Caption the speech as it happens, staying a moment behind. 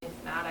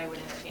I would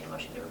entertain a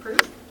motion to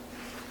approve.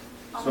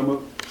 So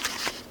moved.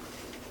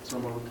 So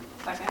moved.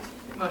 Second.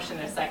 Motion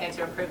and a second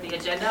to approve the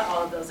agenda.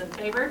 All of those in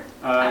favor?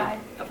 Aye.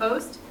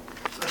 Opposed?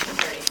 Motion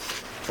carries.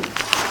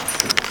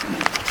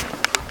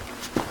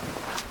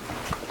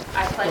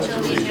 I pledge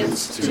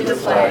allegiance to the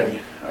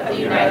flag of the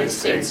United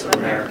States of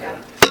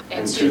America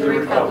and to the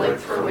republic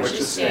for which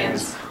it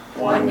stands,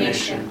 one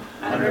nation,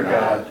 under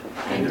God,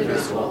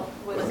 indivisible,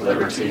 with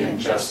liberty and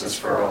justice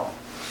for all.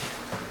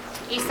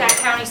 ESC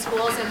County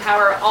Schools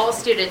empower all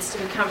students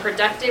to become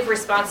productive,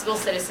 responsible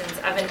citizens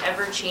of an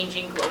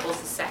ever-changing global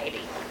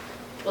society.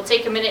 We'll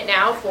take a minute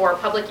now for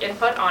public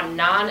input on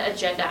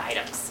non-agenda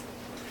items.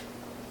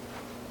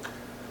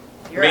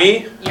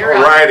 Me? You're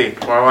up. Alrighty.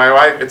 Well, my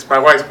wife, it's my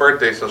wife's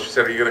birthday, so she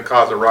said, "Are you going to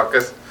cause a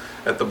ruckus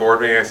at the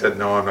board meeting?" I said,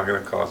 "No, I'm not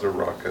going to cause a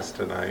ruckus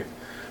tonight."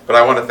 But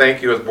I want to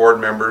thank you as board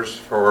members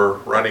for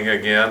running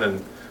again,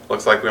 and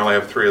looks like we only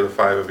have 3 of the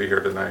 5 of you here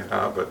tonight,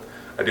 huh? But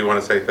I do want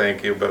to say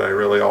thank you, but I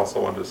really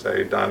also want to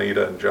say,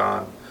 Donita and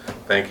John,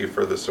 thank you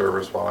for the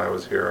service while I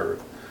was here.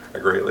 I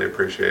greatly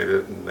appreciate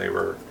it, and they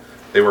were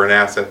an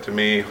asset to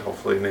me.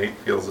 Hopefully Nate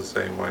feels the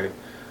same way.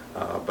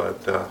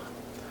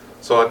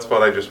 So that's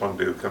what I just want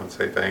to do, come and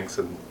say thanks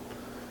and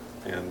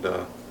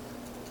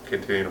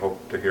continue to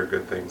hope to hear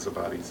good things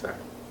about ESAC.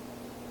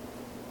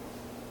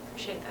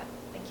 Appreciate that.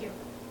 Thank you.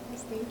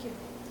 Yes, thank you.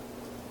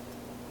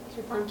 Is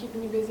your farm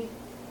keeping you busy?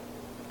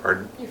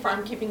 Pardon? Your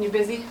farm keeping you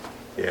busy?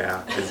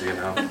 Yeah, busy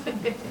enough.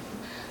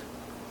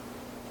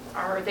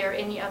 Are there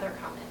any other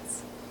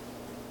comments?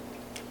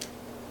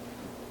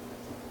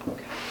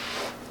 Okay.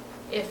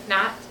 If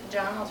not,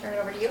 John, I'll turn it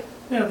over to you.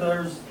 Yeah,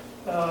 there's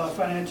a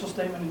financial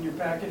statement in your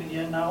packet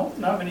again. Now,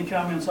 not many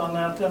comments on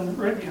that. Then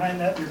right behind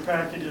that in your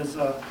packet is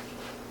a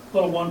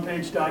little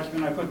one-page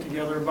document I put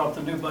together about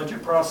the new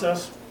budget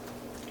process.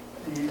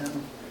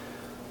 And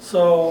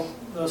so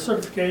the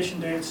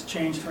certification dates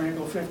changed from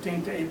April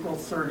 15th to April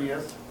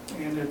 30th,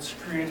 and it's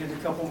created a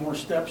couple more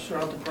steps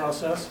throughout the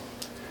process.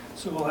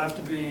 So we'll have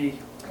to be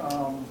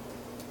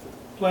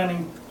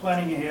planning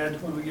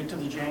ahead when we get to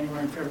the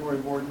January and February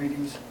board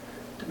meetings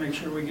to make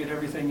sure we get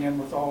everything in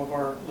with all of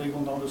our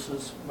legal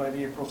notices by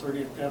the April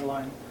 30th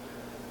deadline.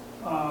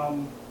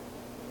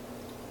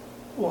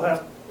 We'll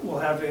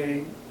have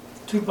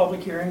 2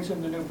 public hearings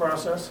in the new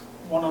process.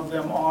 One of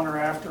them on or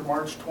after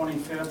March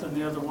 25th, and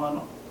the other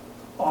one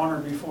on or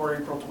before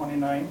April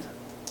 29th.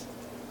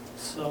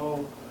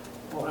 So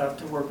we'll have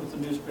to work with the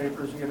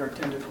newspapers to get our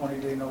 10 to 20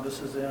 day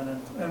notices in,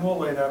 and we'll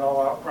lay that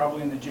all out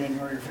probably in the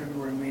January or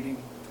February meeting.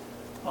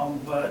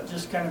 But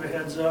just kind of a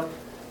heads up,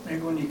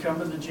 maybe when you come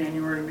to the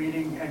January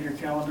meeting, have your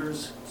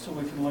calendars so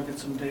we can look at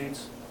some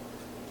dates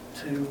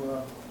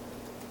to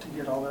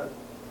get all that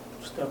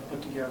stuff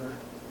put together.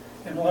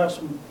 And we'll have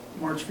some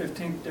March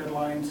 15th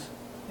deadlines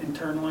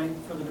internally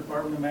for the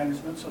Department of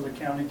Management so the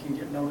county can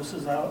get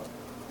notices out.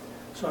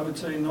 So I would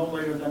say no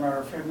later than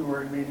our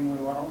February meeting,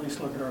 we want to at least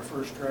look at our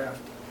first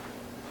draft.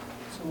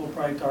 So we'll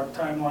probably talk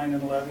timeline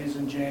and levies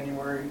in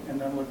January, and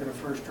then look at a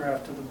first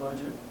draft of the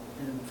budget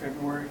in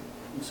February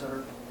and set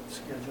our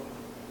schedule.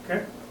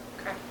 Okay?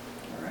 Okay.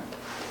 All right.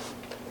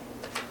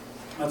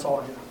 That's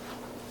all I got.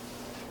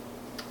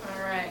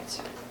 All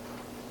right.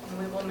 And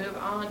we will move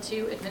on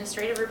to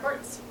administrative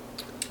reports.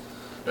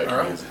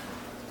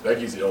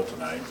 Becky's ill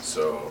tonight,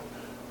 so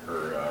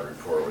her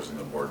report was in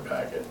the board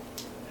packet.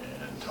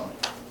 And Tony.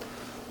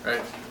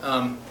 Right.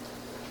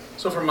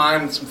 So for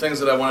mine, some things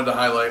that I wanted to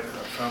highlight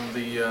from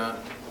the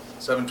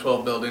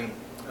 712 building.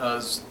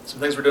 Some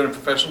things we're doing in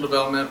professional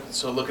development.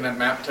 So looking at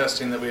map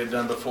testing that we had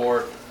done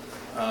before,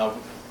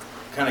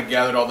 kind of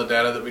gathered all the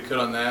data that we could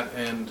on that,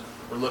 and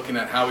we're looking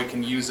at how we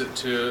can use it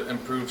to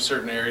improve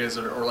certain areas,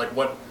 or like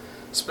what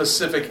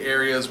specific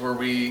areas were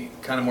we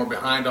kind of more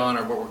behind on,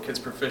 or what were kids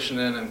proficient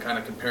in, and kind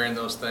of comparing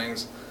those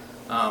things.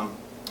 I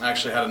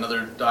actually had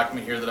another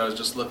document here that I was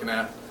just looking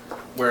at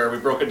where we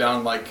broke it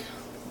down like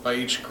by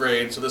each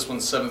grade. So this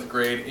one's 7th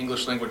grade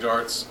English Language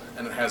Arts,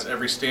 and it has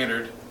every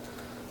standard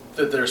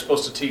that they're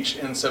supposed to teach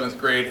in 7th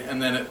grade,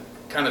 and then it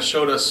kind of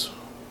showed us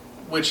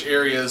which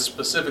areas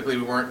specifically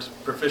we weren't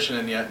proficient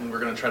in yet, and we're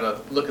going to try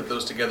to look at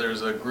those together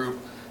as a group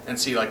and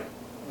see like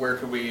where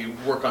could we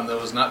work on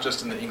those, not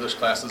just in the English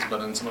classes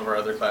but in some of our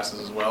other classes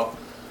as well.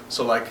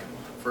 So like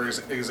for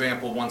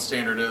example, one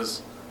standard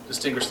is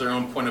distinguish their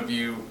own point of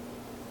view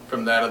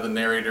from that of the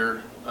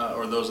narrator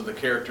or those of the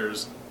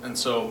characters, and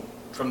so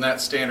from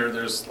that standard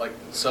there's like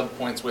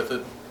sub-points with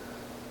it,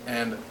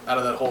 and out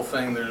of that whole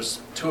thing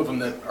there's 2 of them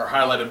that are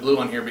highlighted blue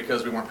on here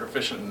because we weren't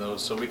proficient in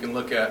those. So we can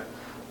look at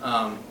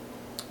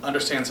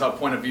understands how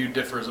point of view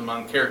differs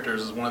among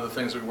characters is one of the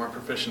things we weren't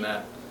proficient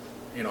at.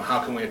 You know,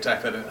 how can we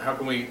attack that, and how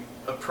can we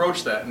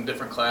approach that in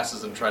different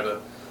classes and try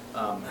to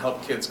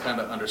help kids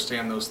kind of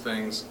understand those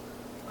things.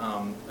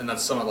 And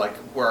that's some of like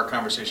where our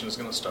conversation is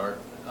going to start.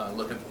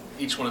 Look at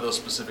each one of those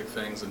specific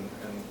things and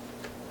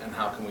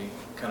how can we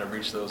kind of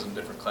reach those in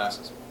different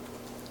classes.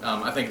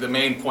 I think the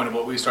main point of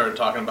what we started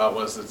talking about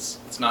was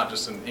it's not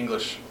just an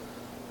English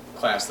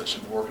class that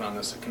should be working on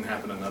this. It can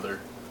happen in other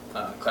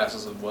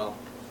classes as well.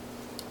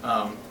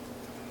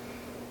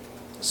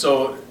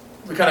 So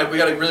we got a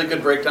really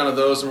good breakdown of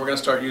those, and we're going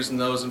to start using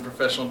those in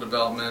professional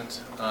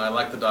development. I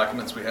like the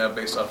documents we have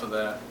based off of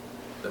that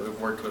we've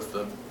worked with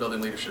the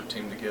building leadership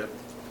team to get.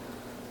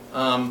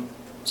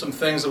 Some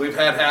things that we've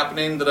had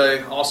happening that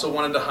I also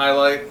wanted to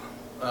highlight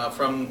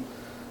from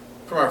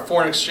our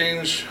foreign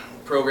exchange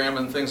program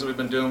and things that we've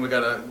been doing. We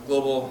got a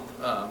Global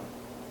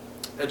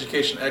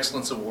Education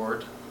Excellence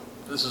Award.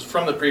 This is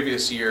from the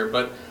previous year,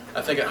 but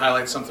I think it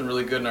highlights something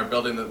really good in our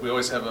building, that we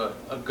always have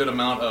a good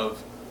amount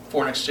of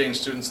foreign exchange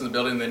students in the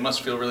building. They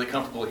must feel really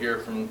comfortable here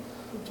from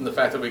the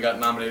fact that we got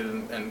nominated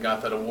and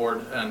got that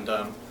award. And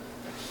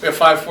we have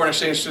 5 foreign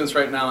exchange students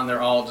right now, and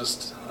they're all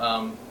just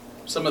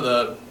some of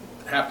the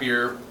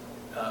happier,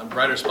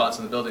 brighter spots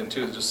in the building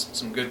too. Just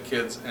some good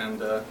kids,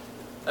 and I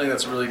think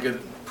that's a really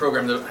good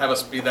program to have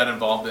us be that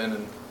involved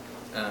in,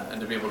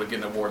 and to be able to get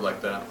an award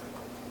like that.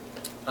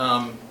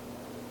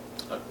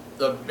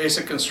 The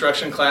basic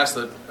construction class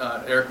that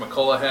Eric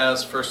McCullough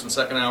has, first and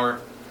second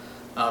hour.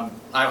 I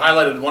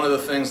highlighted one of the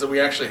things that we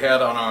actually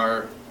had on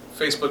our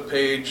Facebook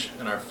page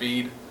and our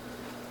feed,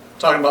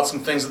 talking about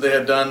some things that they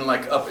had done,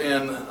 like up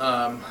in,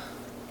 I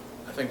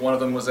think one of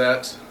them was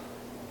at,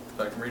 if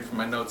I can read from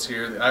my notes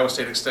here, the Iowa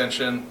State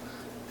Extension,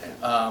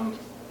 and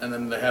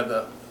then they had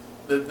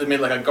they made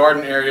like a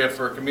garden area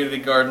for a community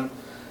garden,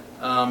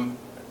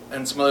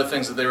 and some other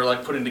things that they were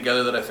like putting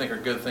together that I think are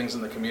good things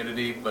in the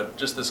community. But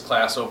just this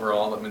class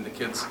overall, I mean, the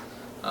kids,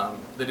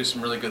 they do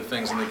some really good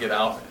things, and they get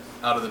out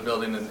of the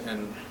building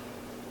and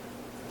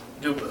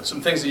do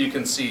some things that you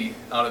can see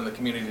out in the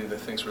community that I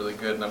think is really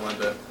good. And I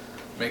wanted to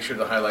make sure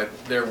to highlight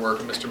their work,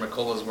 Mr.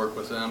 McCullough's work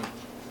with them.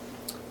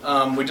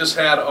 We just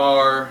had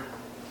our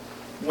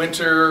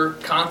winter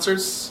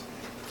concerts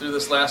through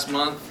this last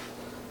month,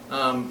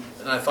 and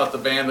I thought the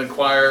band and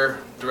choir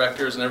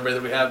directors and everybody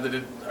that we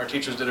have, our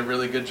teachers did a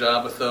really good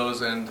job with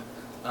those, and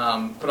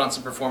put on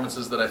some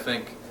performances that I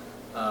think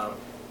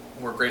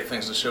were great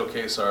things to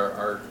showcase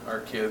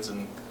our kids.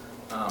 And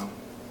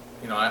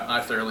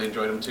I thoroughly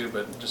enjoyed them too,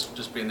 but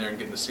just being there and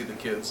getting to see the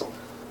kids.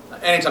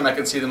 Anytime I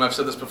can see them, I've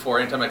said this before,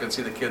 anytime I can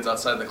see the kids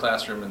outside the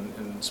classroom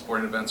in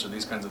sporting events or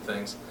these kinds of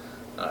things,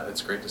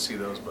 it's great to see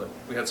those. But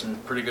we had some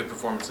pretty good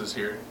performances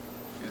here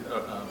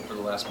for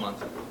the last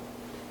month.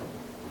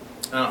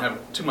 I don't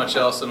have too much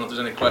else. I don't know if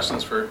there's any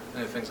questions for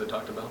any things I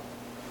talked about.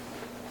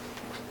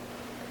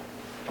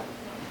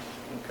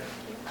 Okay.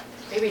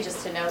 Maybe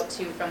just a note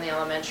too from the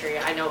elementary,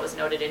 I know it was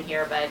noted in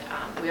here, but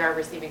we are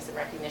receiving some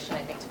recognition,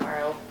 I think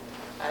tomorrow,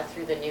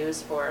 through the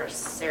news for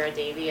Sarah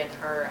Davy and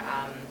her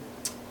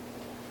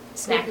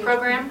snack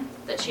program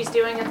that she's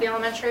doing at the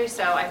elementary.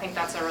 So I think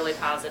that's a really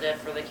positive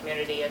for the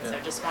community, and so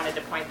just wanted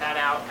to point that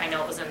out. I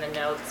know it was in the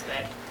notes,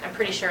 but I'm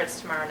pretty sure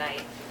it's tomorrow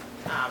night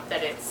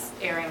that it's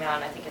airing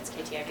on, I think it's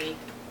KTIV,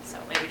 so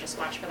maybe just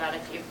watch for that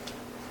if you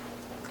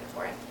look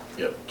for it.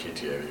 Yep,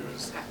 KTIV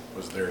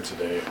was there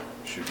today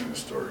shooting the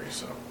story.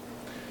 So,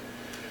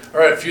 all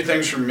right, a few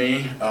things from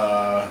me.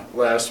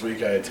 Last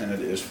week I attended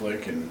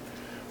ISFLIC and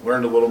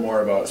learned a little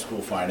more about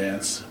school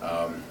finance.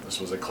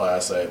 This was a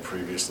class I had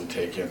previously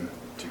taken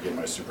to get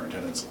my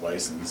superintendent's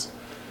license.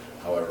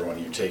 However, when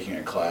you're taking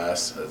a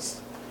class,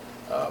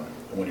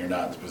 when you're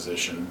not in the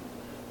position,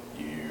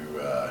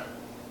 you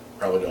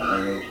probably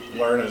don't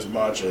learn as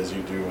much as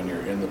you do when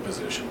you're in the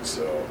position.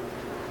 So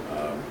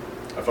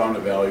I found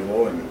it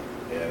valuable, and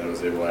I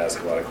was able to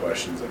ask a lot of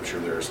questions. I'm sure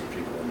there are some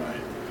people in my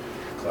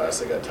class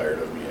that got tired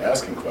of me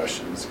asking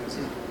questions, because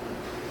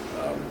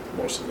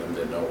most of them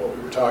didn't know what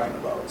we were talking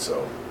about.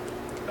 So,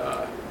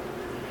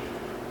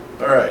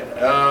 all right,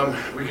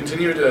 we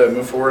continue to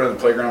move forward on the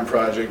playground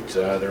project.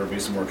 There will be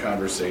some more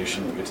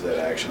conversation. We'll get to that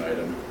action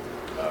item.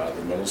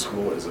 The middle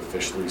school is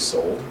officially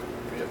sold.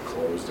 We have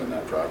closed on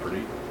that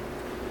property.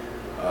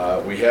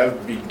 We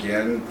have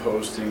begun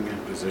posting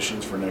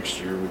positions for next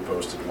year. We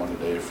posted one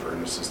today for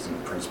an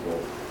assistant principal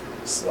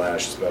 /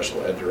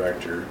 special ed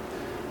director.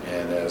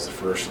 And as the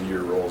first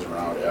year rolls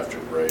around after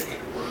break,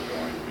 we're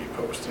going to be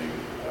posting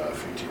a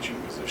few teaching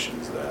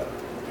positions that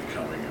will be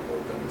coming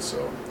open,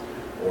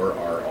 or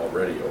are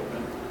already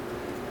open.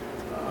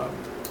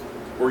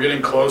 We're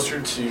getting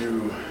closer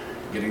to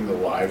getting the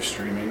live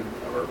streaming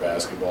of our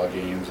basketball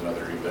games and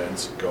other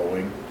events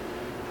going.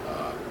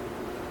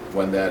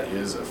 When that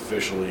is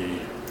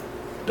officially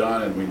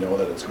done and we know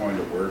that it's going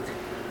to work,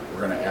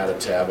 we're going to add a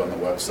tab on the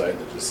website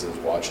that just says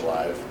Watch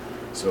Live.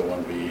 So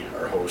when we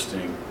are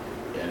hosting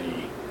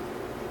any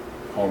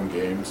home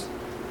games,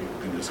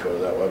 people can just go to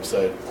that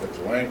website, click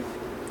the link,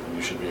 and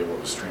you should be able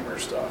to stream our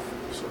stuff.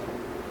 So,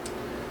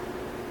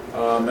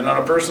 and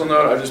on a personal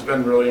note, I've just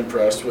been really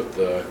impressed with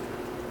the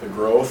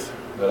growth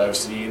that I've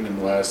seen in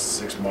the last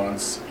 6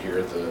 months here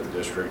at the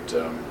district.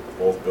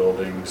 Both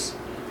buildings,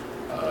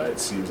 it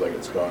seems like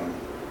it's gone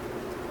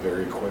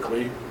very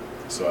quickly,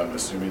 so I'm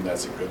assuming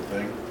that's a good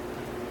thing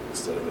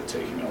instead of it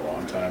taking a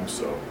long time.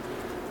 So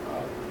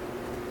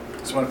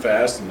this went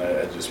fast, and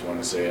I just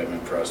want to say I'm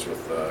impressed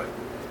with the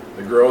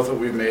growth that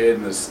we've made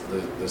and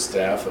the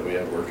staff that we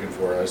have working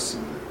for us,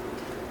 and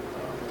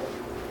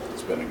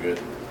it's been a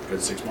good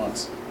 6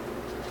 months.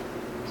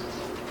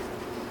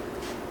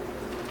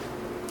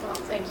 Well,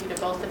 thank you to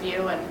both of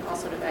you and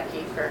also to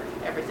Becky for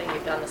everything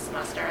you've done this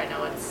semester. I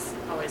know it's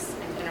always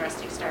an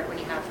interesting start when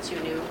you have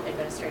 2 new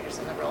administrators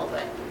in the role,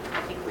 but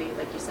I think we,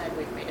 like you said,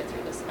 we've made it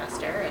through the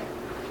semester and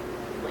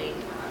hopefully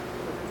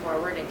moving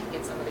forward and can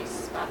get some of these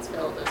spots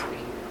filled as we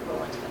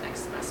roll into the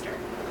next semester.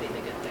 That'll be the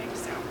good thing.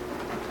 So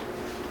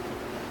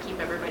keep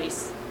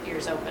everybody's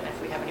ears open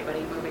if we have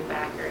anybody moving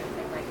back or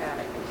anything like that.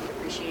 I think we'd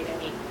appreciate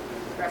any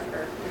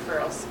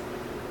referrals.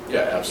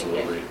 Yeah,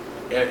 absolutely.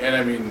 And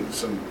I mean,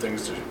 some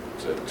things to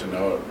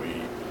note, we,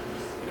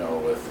 you know,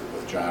 with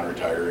John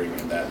retiring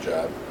in that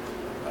job,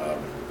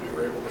 we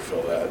were able to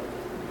fill that.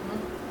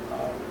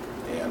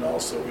 And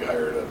also we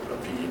hired a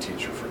PE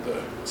teacher for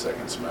the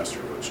second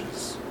semester, which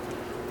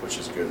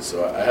is good.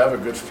 So I have a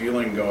good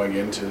feeling going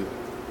into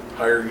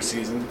hiring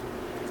season.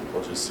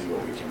 We'll just see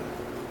what we can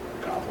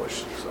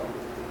accomplish, so.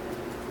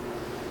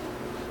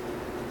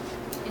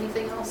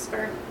 Anything else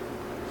for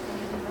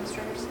any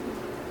administrators?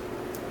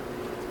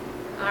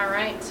 All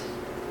right.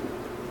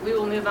 We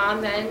will move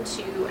on then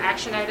to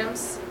action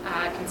items,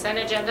 consent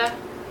agenda,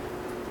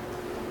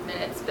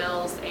 minutes,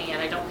 bills, and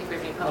I don't think we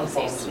have any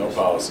policies. No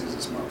policies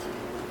this month. So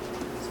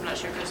I'm not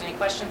sure if there's any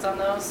questions on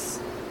those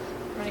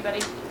from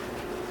anybody.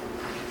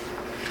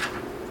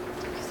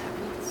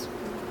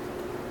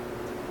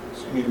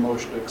 So you need a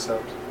motion to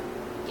accept.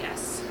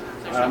 Yes.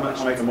 There's no I'll make a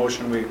questions.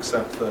 motion, we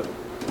accept the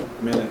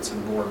minutes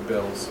and board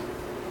bills.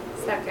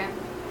 Second.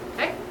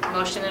 Okay,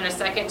 motion and a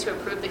second to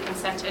approve the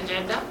consent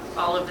agenda.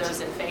 All of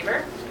those in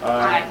favor?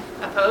 Aye.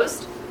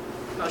 Opposed?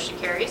 Motion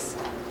carries.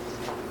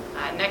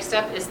 Next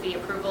up is the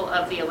approval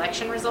of the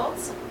election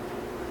results.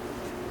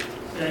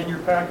 Yeah, in your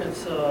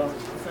packets,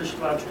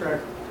 official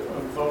abstract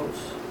of votes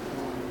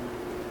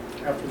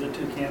after the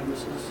 2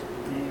 canvasses.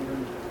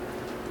 And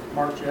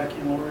Mark, Jackie,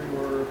 and Lori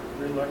were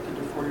reelected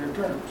to 4-year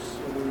terms.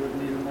 So we would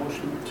need a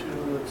motion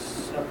to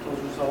accept those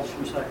results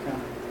from Sac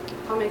County.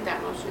 I'll make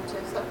that motion to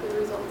accept the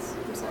results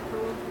from Sac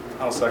County.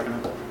 I'll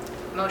second it.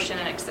 Motion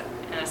and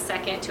a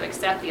second to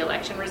accept the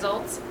election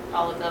results.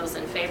 All of those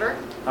in favor?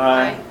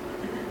 Aye.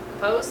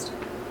 Opposed?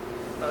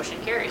 Motion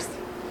carries.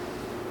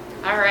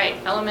 All right,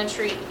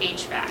 elementary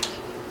HVAC.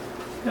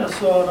 Yeah,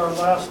 so at our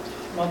last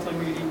monthly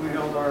meeting, we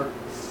held our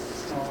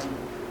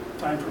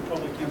time for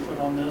public input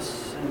on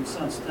this, and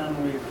since then,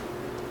 we've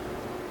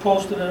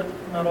posted it,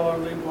 met all our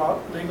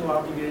legal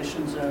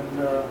obligations, and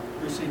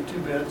received 2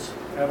 bids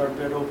at our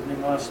bid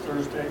opening last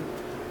Thursday.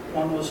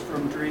 One was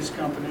from Drees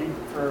Company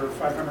for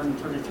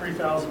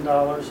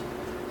 $533,000.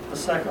 The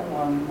second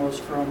one was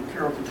from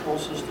Carroll Control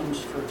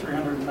Systems for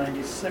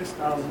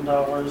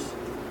 $396,000,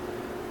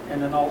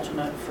 and an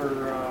alternate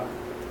for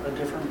a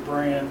different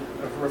brand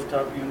of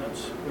rooftop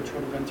units, which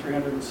would have been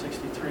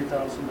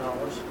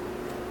 $363,000.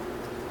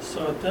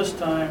 So at this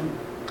time,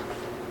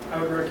 I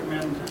would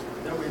recommend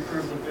that we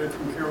approve the bid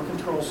from Carroll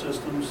Control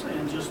Systems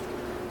and just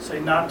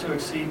say not to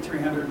exceed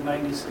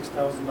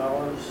 $396,000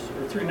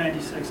 or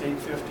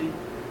 $396,850,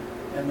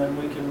 and then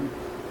we can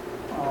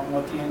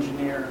let the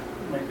engineer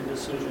make a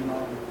decision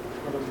on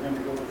whether we're going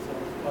to go with the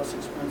less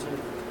expensive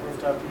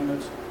rooftop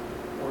units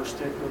or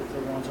stick with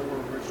the ones that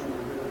were originally bid.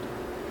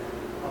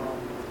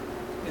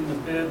 In the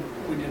bid,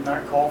 we did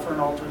not call for an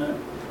alternate,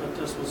 but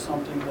this was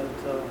something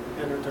that the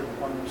bidder took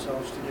upon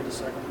themselves to get a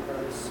second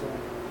price. So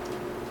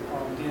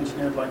the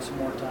engineer would like some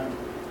more time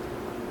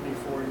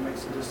before he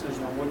makes a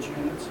decision on which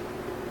units.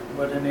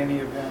 But in any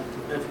event,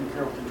 the bid from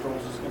Carroll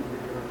Controls is going to be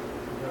the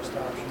best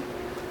option.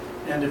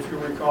 And if you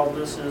recall,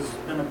 this has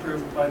been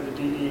approved by the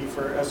DE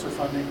for ESSER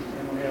funding,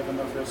 and we have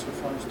enough ESSER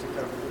funds to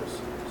cover this.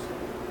 So.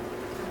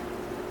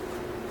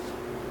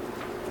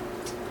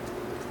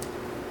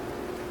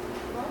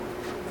 Well,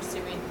 I'm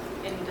assuming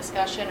any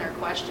discussion or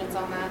questions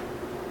on that?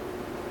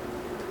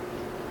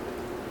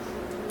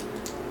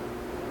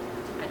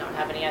 I don't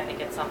have any. I think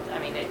it's something, I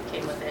mean, it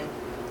came within,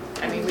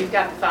 I mean, we've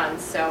got the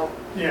funds, so.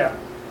 Yeah,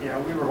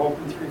 we were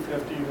hoping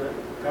 350, but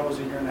that was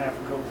a year and a half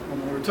ago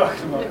when we were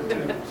talking about it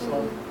too.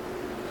 So.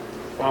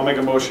 Well, I'll make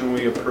a motion,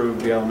 we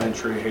approve the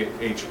elementary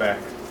HVAC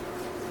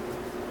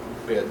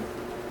bid.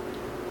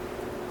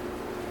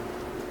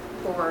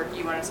 Or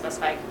you want to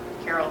specify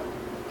Carroll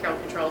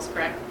Controls,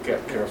 correct? Yeah,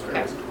 Carroll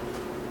Controls.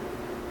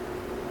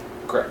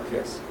 Correct,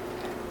 yes.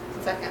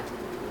 Second.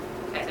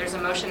 Okay, there's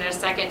a motion and a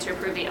second to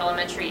approve the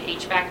elementary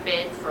HVAC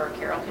bid for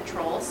Carroll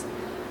Controls.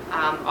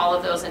 All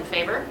of those in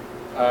favor?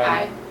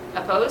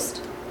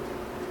 Opposed?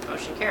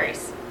 Motion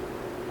carries.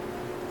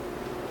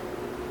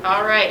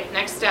 All right,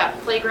 next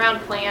up, playground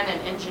plan and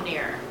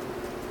engineer.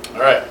 All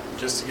right,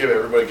 just to give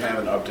everybody kind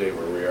of an update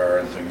where we are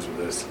and things with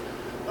this.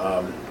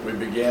 We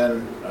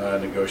began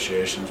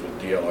negotiations with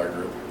DLR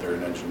Group. They're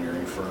an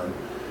engineering firm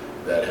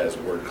that has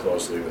worked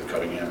closely with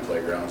Cuttingham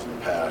Playgrounds in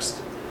the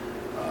past.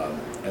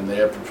 And they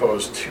have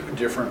proposed 2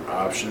 different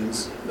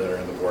options that are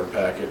in the board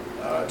packet,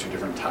 2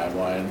 different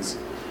timelines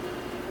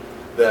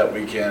that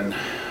we can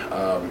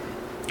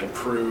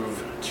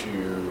approve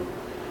to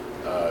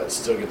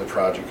still get the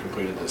project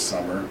completed this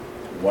summer.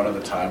 One of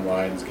the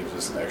timelines gives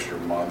us an extra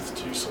month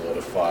to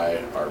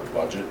solidify our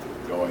budget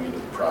going into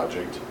the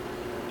project.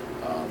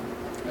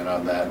 And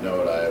on that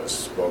note, I have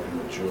spoken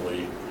with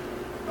Julie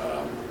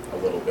a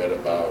little bit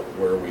about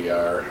where we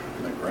are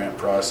in the grant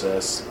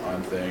process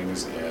on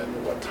things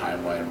and what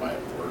timeline might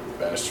work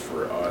best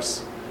for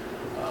us.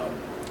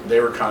 They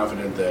were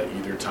confident that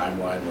either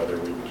timeline, whether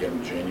we begin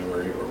in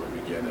January or we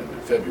begin in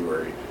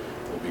February,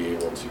 we'll be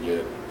able to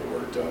get the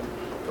work done.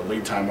 The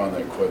lead time on the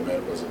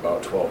equipment was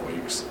about 12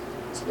 weeks,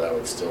 so that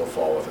would still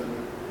fall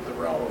within the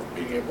realm of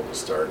being able to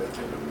start at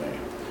the end of May.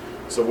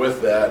 So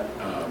with that,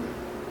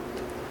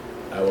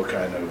 I will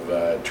kind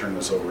of turn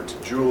this over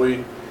to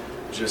Julie,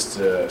 just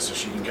so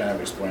she can kind of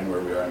explain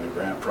where we are in the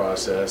grant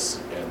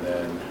process and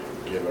then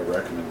give a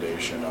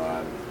recommendation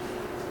on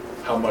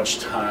how much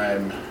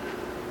time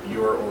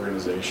your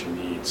organization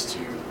needs to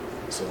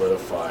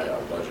solidify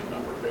a budget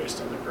number based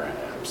on the grant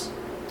apps.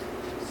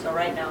 So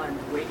right now I'm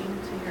waiting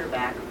to hear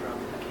back from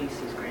a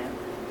Casey's grant.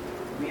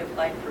 We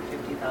applied for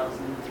 $50,000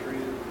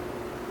 through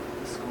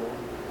the school.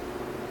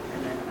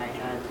 And then I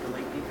had the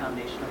Lakeview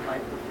Foundation apply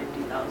for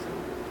 $50,000.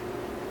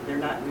 They're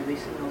not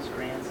releasing those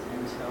grants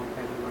until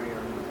February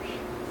or March.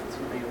 That's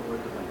when they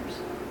award the winners.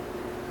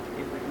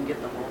 If we can get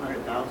the whole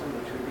 $100,000,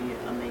 which would be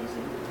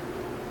amazing,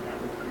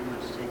 that would pretty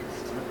much take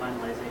us to the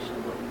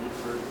finalization of what we need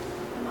for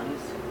the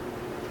monies.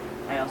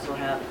 I also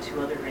have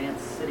 2 other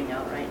grants sitting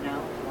out right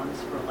now. One's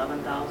for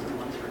 $11,000,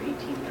 one's for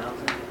 $18,000.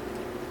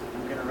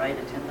 I'm going to write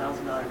a $10,000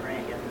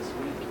 grant yet this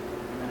week,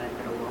 and then I've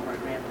got a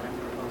Walmart grant that I'm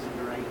proposing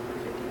to write for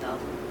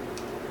 $50,000.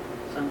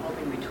 So I'm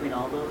hoping between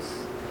all those,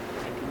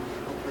 I can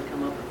hopefully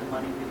come up with the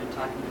money we've been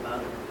talking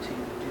about to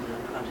do the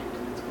project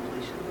and its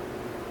completion.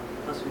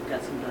 Plus, we've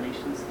got some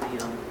donations. The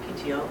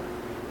PTO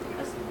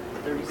has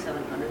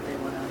 $3,700 they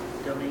want to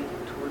donate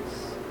towards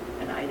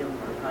an item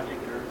or a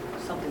project or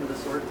something of the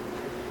sort.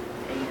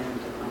 And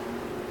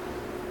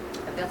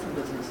I've got some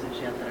businesses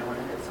yet that I want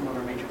to hit, some of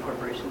our major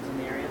corporations in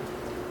the area.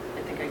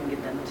 I think I can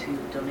get them to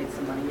donate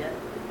some money yet.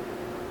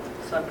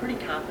 So I'm pretty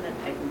confident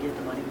I can get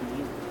the money we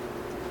need,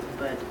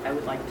 but I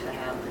would like to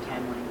have the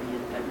timeline be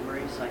in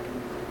February so I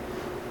can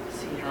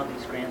see how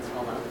these grants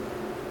fall out.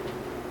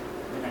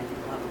 And I think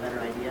we'll have a better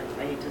idea.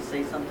 I hate to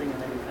say something and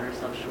then we cut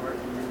ourselves short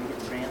and then we get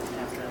the grants and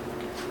have to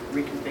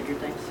reconfigure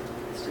things.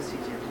 It's just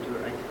easier to do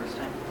it right the first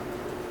time.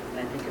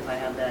 And I think if I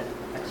have that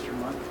extra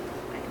month,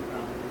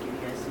 probably give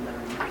you guys some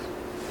better numbers.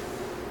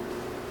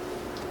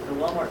 The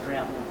Walmart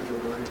grant won't be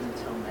awarded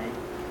until May,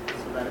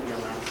 so that'll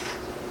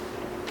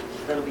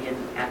be an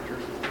after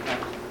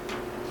effect.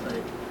 But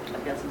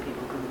I've got some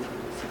people who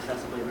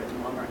successfully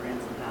written Walmart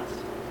grants in the past.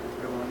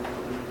 They're willing to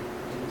help me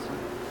do this one.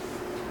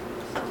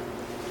 So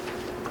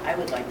I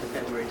would like the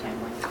February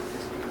timeline,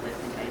 just because I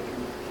think I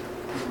can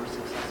be more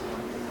successful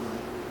in getting the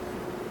money.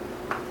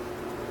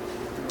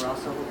 And we're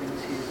also hoping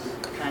to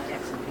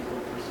contact some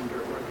people for some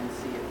dirt work and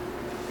see if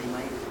they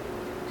might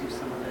do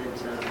some of it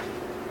at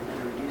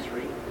a reduced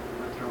rate,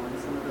 or throw in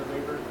some of the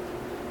labor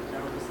to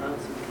help us out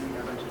so we can meet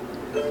our budget over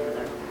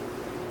there. I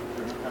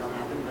don't know if that'll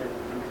happen, but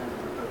I'm going to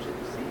approach it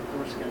to see. The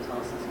worst going to tell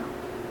us is no.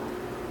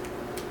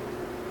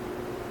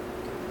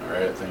 All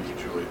right, thank you,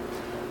 Julie.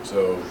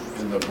 So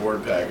in the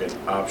board packet,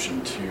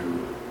 option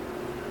 2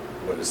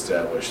 would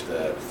establish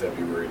that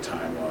February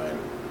timeline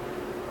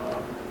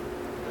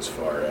as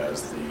far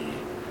as the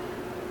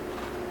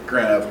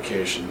grant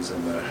applications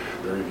and the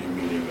review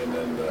meeting and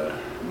then the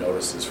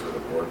notices for the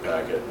board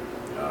packet.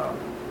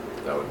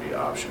 That would be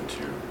option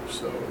 2.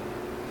 So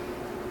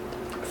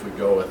if we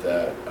go with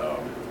that,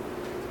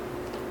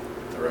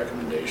 the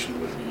recommendation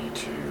would be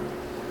to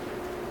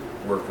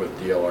work with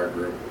DLR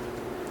Group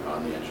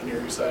on the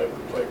engineering side of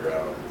the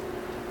playground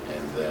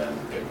and then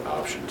pick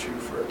option 2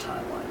 for a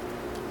timeline.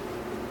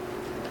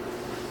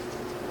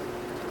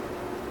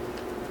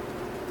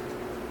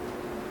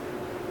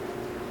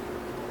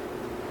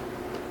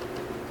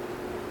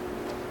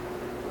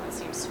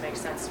 Seems to make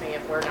sense to me.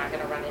 If we're not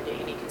going to run into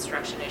any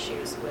construction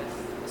issues with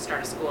the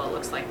start of school, it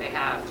looks like they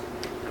have.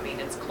 I mean,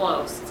 it's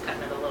close. It's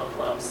cutting it a little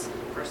close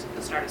for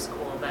the start of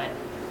school, but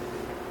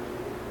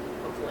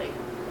hopefully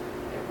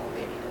there won't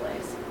be any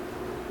delays.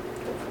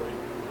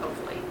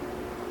 Hopefully.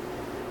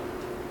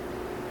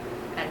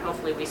 And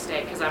hopefully we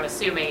stay, because I'm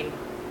assuming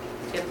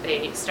if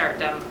they start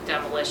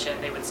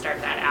demolition, they would start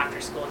that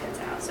after school gets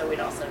out. So we'd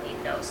also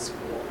need no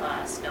school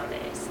snow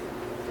days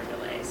for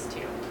delays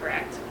too,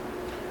 correct?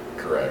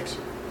 Correct.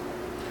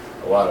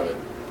 A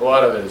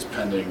lot of it is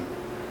pending.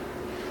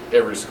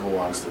 Every school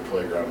wants their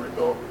playground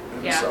rebuilt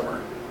in the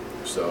summer.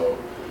 So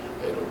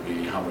it'll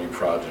be how many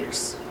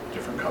projects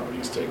different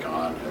companies take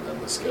on and then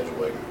the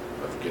scheduling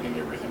of getting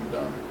everything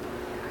done.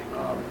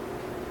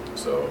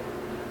 So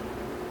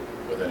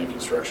with any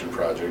construction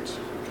project,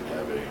 we can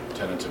have a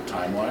tentative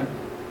timeline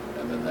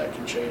and then that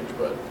can change,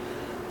 but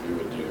we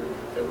would do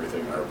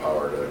everything in our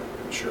power to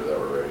ensure that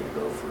we're ready to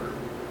go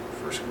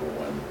for school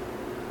when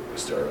we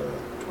start on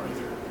the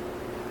 23rd.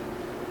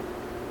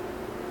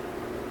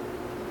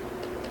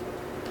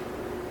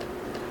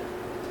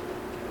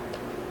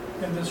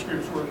 And this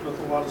group's worked with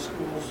a lot of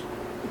schools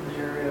in the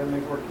area, and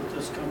they've worked with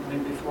this company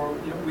before.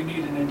 You know, we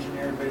need an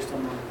engineer based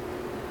on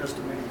the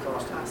estimated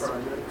cost of the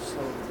project, so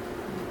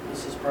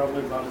this is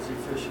probably about as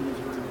efficient as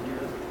we're going to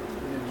get an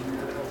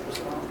engineer to help us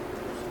out.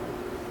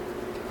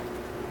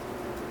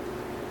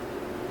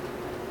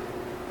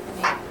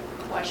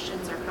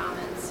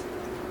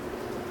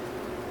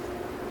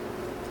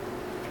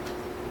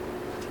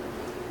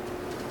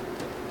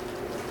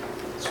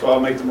 So I'll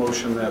make the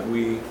motion that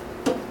we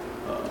go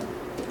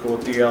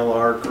with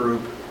DLR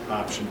Group,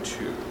 option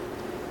 2.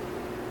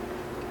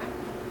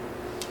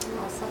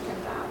 I'll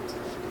second that.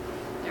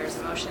 There's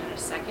a motion and a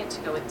second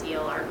to go with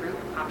DLR Group,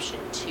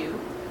 option 2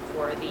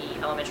 for the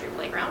elementary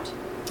playground.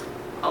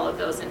 All of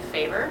those in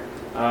favor?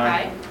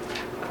 Aye.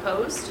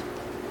 Opposed?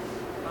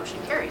 Motion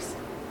carries.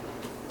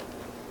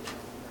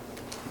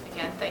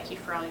 Again, thank you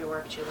for all your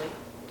work, Julie.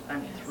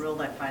 I'm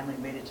thrilled I finally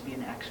made it to be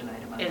an action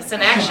item. on It's my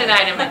an action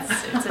item,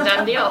 it's a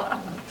done deal.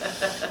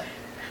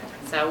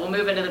 So we'll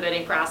move into the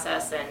bidding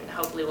process and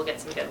hopefully we'll get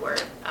some good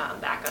word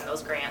back on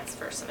those grants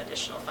for some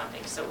additional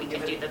funding so we can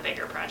do the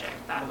bigger project.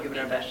 That We'll would give be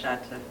it our the- best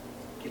shot to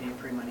get you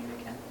free money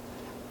we can.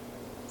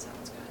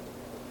 Sounds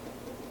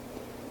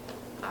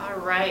good. All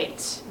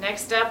right,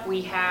 next up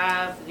we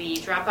have the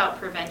Dropout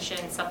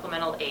Prevention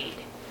Supplemental Aid.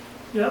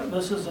 Yep,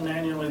 this is an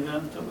annual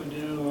event that we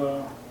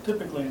do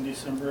typically in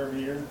December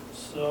every year.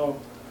 So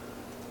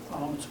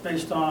it's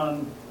based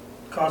on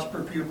cost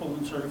per pupil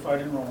and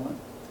certified enrollment.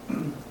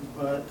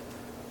 But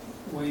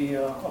we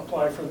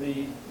apply for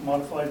the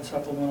modified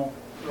supplemental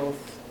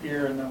growth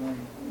year and then we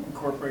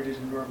incorporate it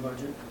into our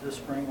budget this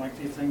spring, like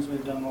the things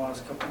we've done the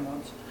last couple of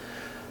months.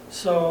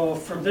 So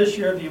for this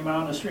year, the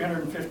amount is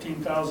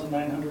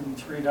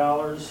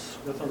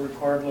 $315,903 with a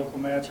required local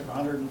match of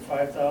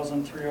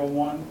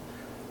 $105,301.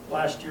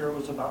 Last year it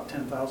was about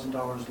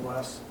 $10,000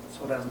 less,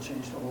 so it hasn't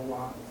changed a whole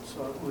lot.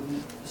 So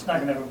it's not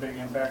gonna have a big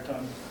impact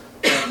on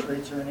tax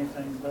rates or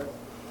anything, but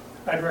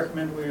I'd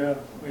recommend we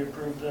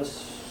approve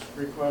this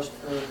request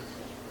for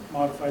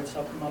modified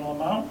supplemental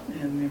amount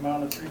in the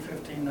amount of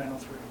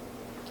 $315,903.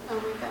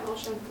 I'll make that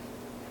motion.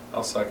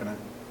 I'll second it.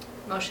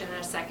 Motion and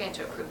a second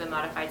to approve the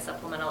modified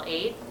supplemental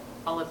aid.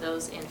 All of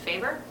those in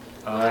favor?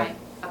 Aye.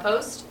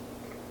 Opposed?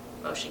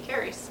 Motion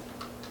carries.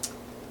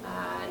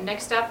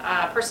 Next up,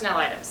 personnel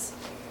items.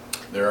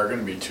 There are going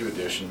to be 2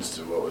 additions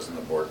to what was in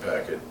the board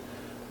packet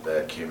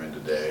that came in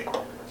today.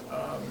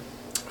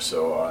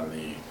 So on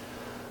the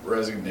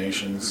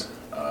resignations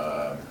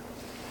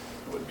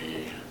would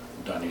be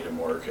Donita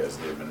Mork as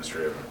the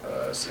administrative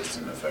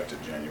assistant effective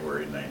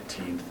January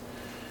 19th.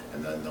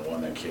 And then the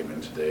one that came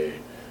in today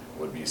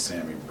would be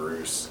Sammy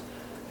Bruce,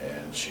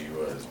 and she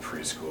was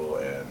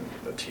preschool and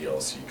the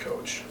TLC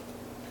coach.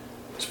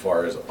 As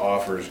far as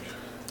offers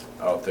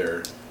out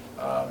there,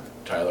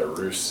 Tyler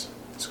Roos,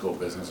 school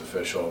business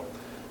official,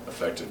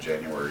 effective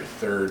January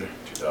 3rd,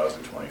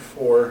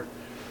 2024.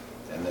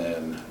 And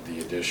then the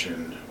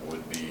addition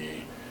would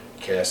be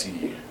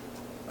Cassie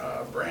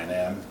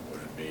Branham,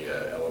 which would be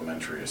an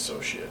elementary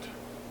associate.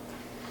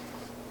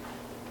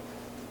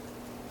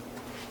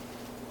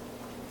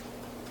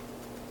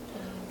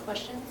 Any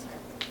questions?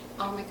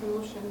 I'll make a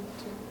motion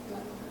to,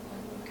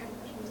 okay,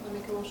 questions. I'll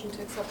make a motion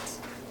to accept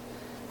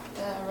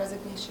the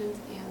resignations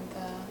and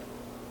the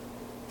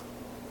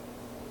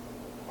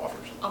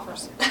Offers.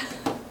 offers.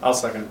 I'll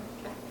second.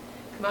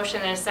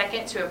 Motion and a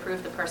second to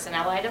approve the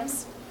personnel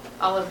items.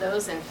 All of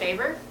those in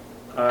favor?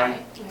 Aye.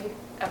 Right.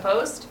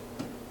 Opposed?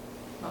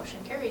 Motion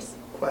carries.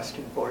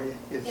 Question for you.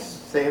 Yeah. Is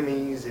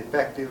Sammy's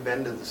effective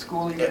end of the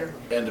school year?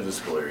 End of the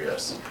school year,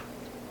 yes.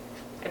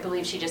 I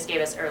believe she just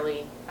gave us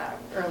early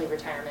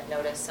retirement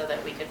notice so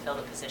that we could fill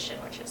the position,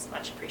 which is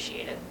much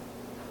appreciated.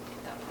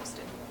 Get that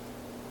posted.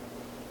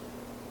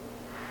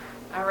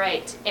 All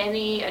right,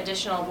 any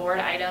additional board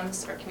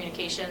items or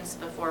communications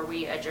before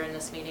we adjourn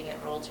this meeting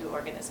and roll to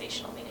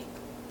organizational meeting?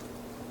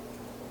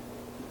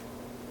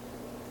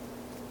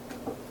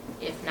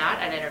 If not,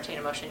 I'd entertain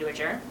a motion to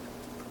adjourn.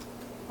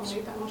 I'll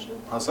make that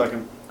motion. I'll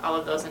second. All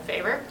of those in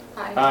favor?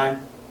 Aye.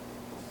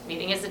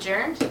 Meeting is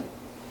adjourned. And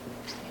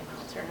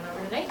I'll turn it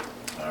over to Nate.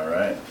 All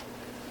right,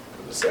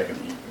 for the second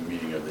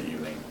meeting of the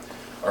evening.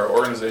 Our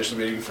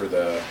organizational meeting for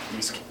the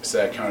East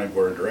Sac County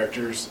Board of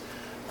Directors.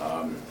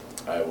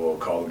 I will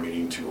call the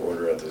meeting to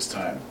order at this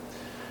time.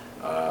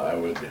 I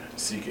would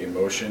seek a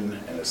motion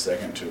and a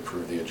second to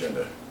approve the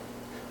agenda.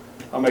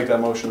 I'll make that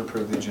motion to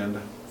approve the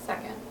agenda.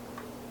 Second.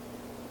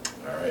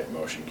 All right,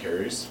 motion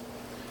carries.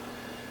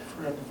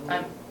 Forgot to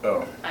vote.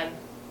 Oh, I'm,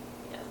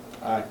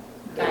 Aye.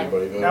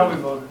 everybody voted? Now we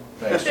voted.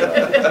 Thanks,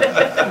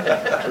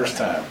 John. First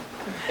time.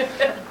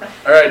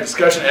 All right,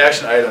 discussion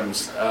action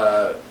items.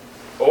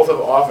 Oath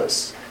of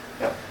office.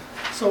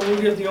 So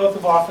we'll give the oath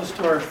of office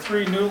to our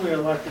 3 newly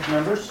elected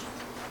members.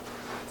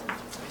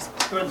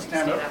 Go ahead and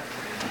stand up.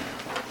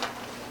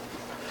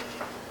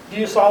 Do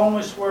you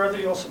solemnly swear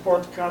that you'll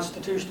support the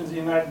Constitution of the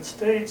United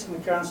States and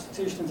the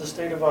Constitution of the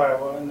State of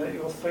Iowa, and that you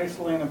will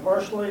faithfully and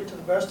impartially, to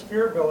the best of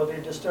your ability,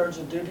 discharge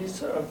the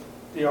duties of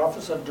the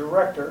office of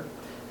Director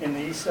in the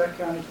East Sac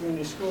County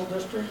Community School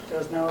District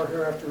as now or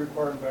hereafter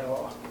required by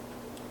law?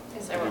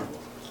 yes, I will.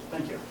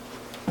 Thank you.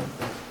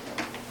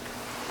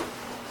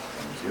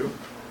 Thank you.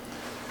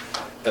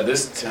 At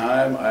this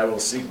time, I will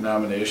seek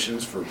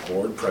nominations for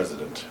board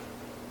president.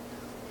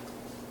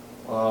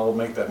 I'll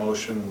make that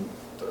motion.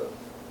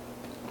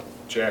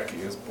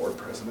 Jackie is board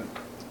president.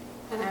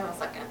 And I will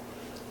second.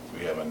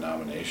 We have a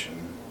nomination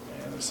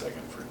and a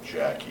second for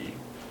Jackie.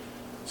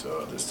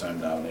 So at this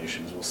time,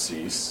 nominations will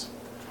cease,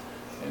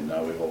 and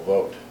now we will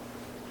vote.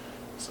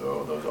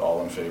 So those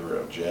all in favor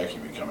of Jackie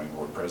becoming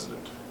board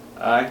president?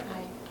 Aye.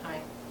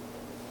 Aye.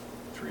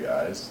 3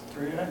 ayes.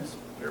 3 ayes.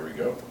 There we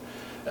go.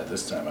 At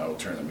this time, I will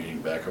turn the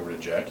meeting back over to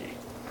Jackie.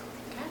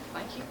 Okay,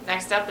 thank you.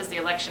 Next up is the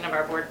election of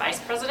our board vice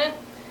president.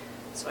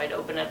 So I'd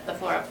open up the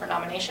floor up for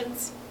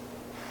nominations.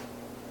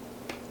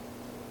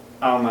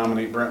 I'll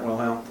nominate Brent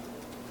Wilhelm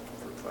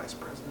for vice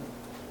president.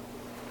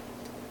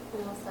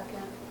 And I'll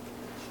second.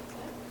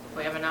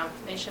 We have a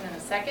nomination and a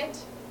second.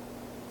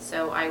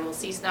 So I will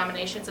cease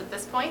nominations at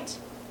this point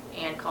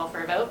and call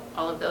for a vote.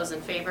 All of those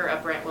in favor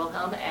of Brent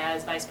Wilhelm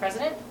as vice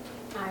president?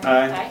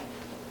 Aye.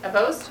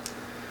 Opposed?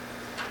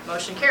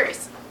 Motion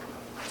carries.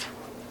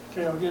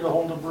 Okay, I'll get a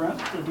hold of Brent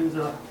to do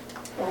the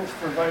oath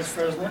for vice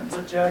president.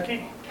 But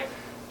Jackie, Okay.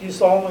 do you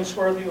solemnly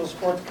swear that you will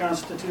support the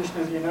Constitution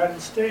of the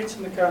United States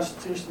and the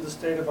Constitution of the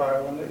State of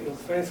Iowa, and that you will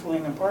faithfully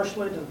and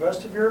impartially, to the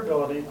best of your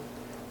ability,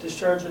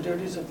 discharge the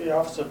duties of the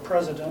office of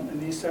president in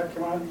the East Sac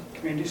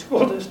Community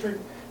School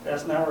District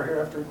as now or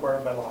hereafter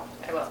required by law?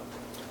 I will.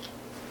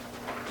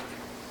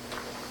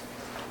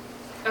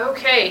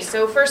 Okay,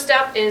 so first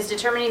up is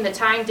determining the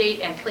time, date,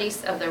 and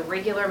place of the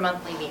regular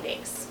monthly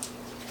meetings.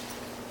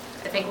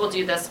 I think we'll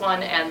do this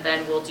one and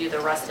then we'll do the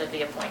rest of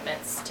the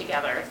appointments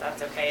together, if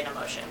that's okay in a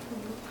motion.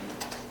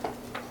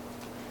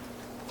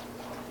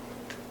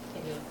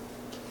 Can you-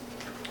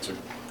 So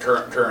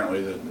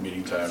currently, the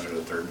meeting times are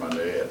the third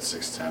Monday at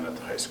 6:10 at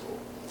the high school.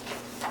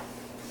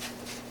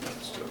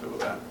 Still good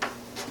with that.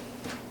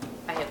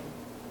 I have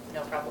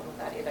no problem with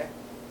that either.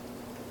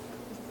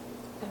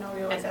 I know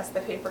we always ask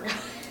the paper guy.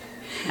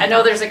 I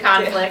know there's a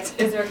conflict.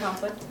 Is there a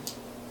conflict?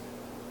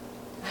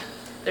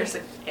 There's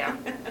a, yeah.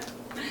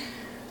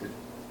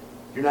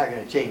 You're not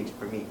gonna change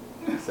for me,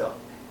 so.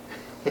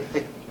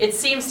 It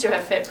seems to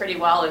have fit pretty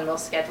well in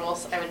most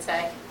schedules, I would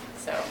say,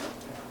 so.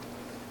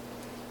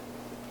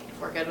 If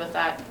we're good with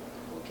that,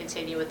 we'll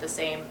continue with the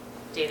same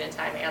date and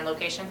time and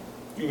location.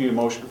 You need a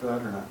motion for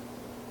that or not?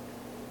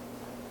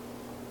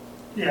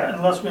 Yeah,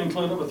 unless we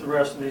include it with the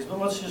rest of these, but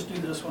let's just do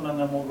this one and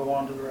then we'll go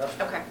on to the rest.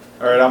 Okay.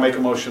 All right, I'll make a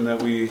motion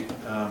that we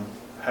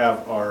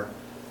have our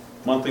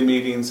monthly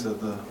meetings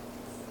of the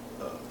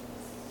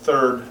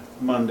third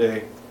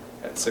Monday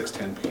at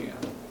 6:10 p.m.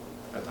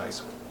 at the high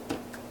school.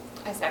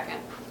 I second.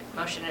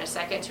 Motion and a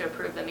second to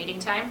approve the meeting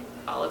time.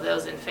 All of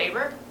those in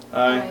favor?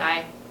 Aye.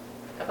 Aye.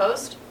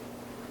 Opposed?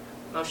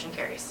 Motion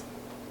carries.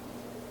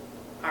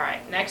 All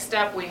right, next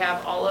up, we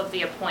have all of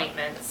the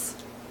appointments.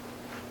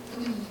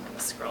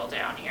 Let's scroll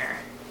down here.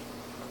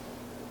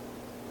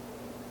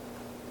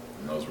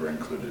 And those were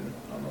included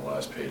on the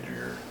last page of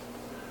your,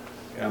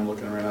 Yeah, I'm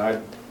looking right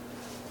now.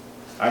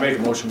 I make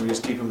a motion, we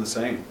just keep them the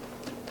same.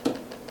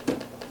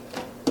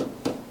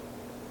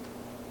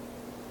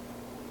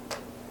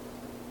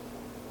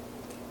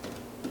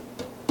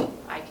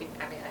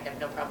 I have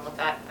no problem with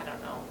that. I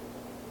don't know.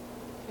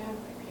 Yeah.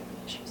 if we have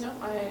any issues. No,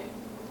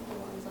 the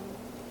ones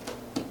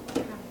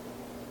on.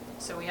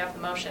 So we have the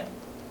motion.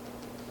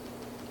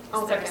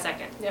 I'll Is there a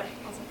second. second? Yep,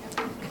 I'll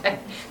second. Okay.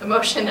 A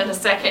motion and a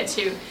second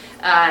to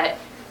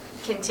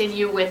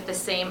continue with the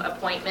same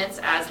appointments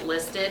as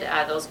listed.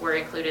 Those were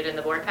included in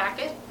the board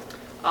packet.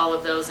 All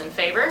of those in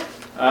favor?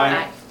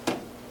 Aye.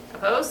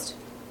 Opposed?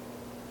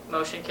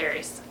 Motion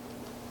carries.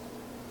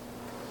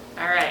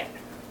 All right,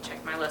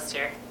 check my list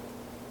here.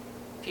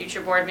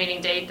 Future board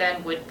meeting date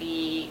then would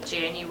be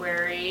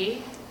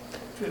January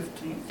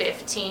 15.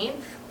 15th.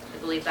 I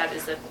believe that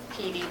is a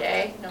PD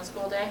day, no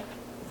school day.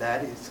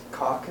 That is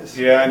caucus.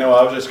 Yeah, I know,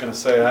 I was just gonna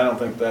say, I don't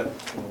think that,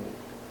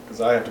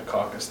 because I have to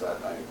caucus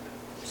that night.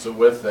 so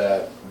with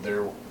that,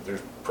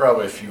 there's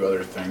probably a few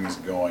other things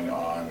going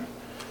on.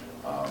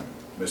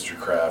 Mr.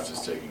 Kraft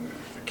is taking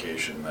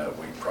vacation that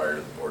week prior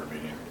to the board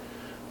meeting.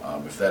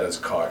 If that is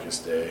caucus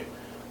day,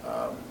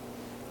 I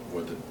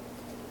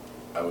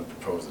would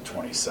propose the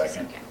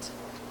 22nd.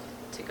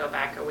 To go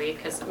back a week,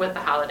 because with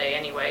the holiday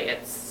anyway,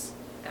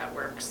 that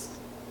works.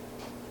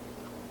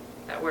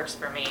 That works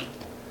for me.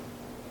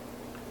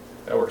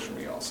 That works for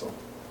me also.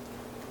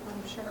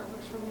 I'm sure it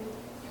works for me.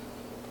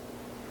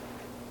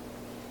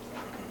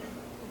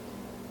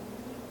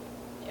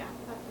 Yeah,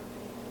 that would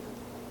be.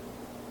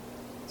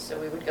 So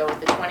we would go with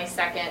the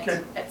 22nd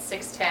Okay. at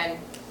 6:10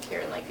 here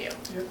in Lakeview.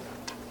 Yep.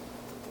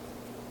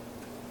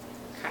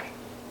 Okay.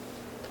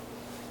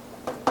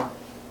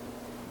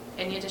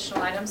 Any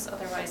additional items?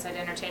 Otherwise, I'd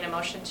entertain a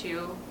motion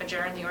to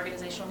adjourn the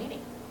organizational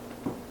meeting.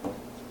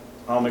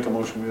 I'll make a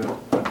motion,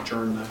 we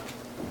adjourn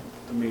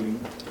the meeting.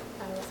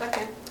 I will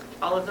second.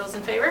 All of those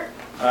in favor?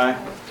 Aye.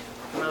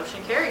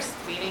 Motion carries.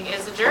 Meeting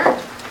is adjourned.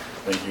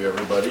 Thank you,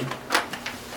 everybody.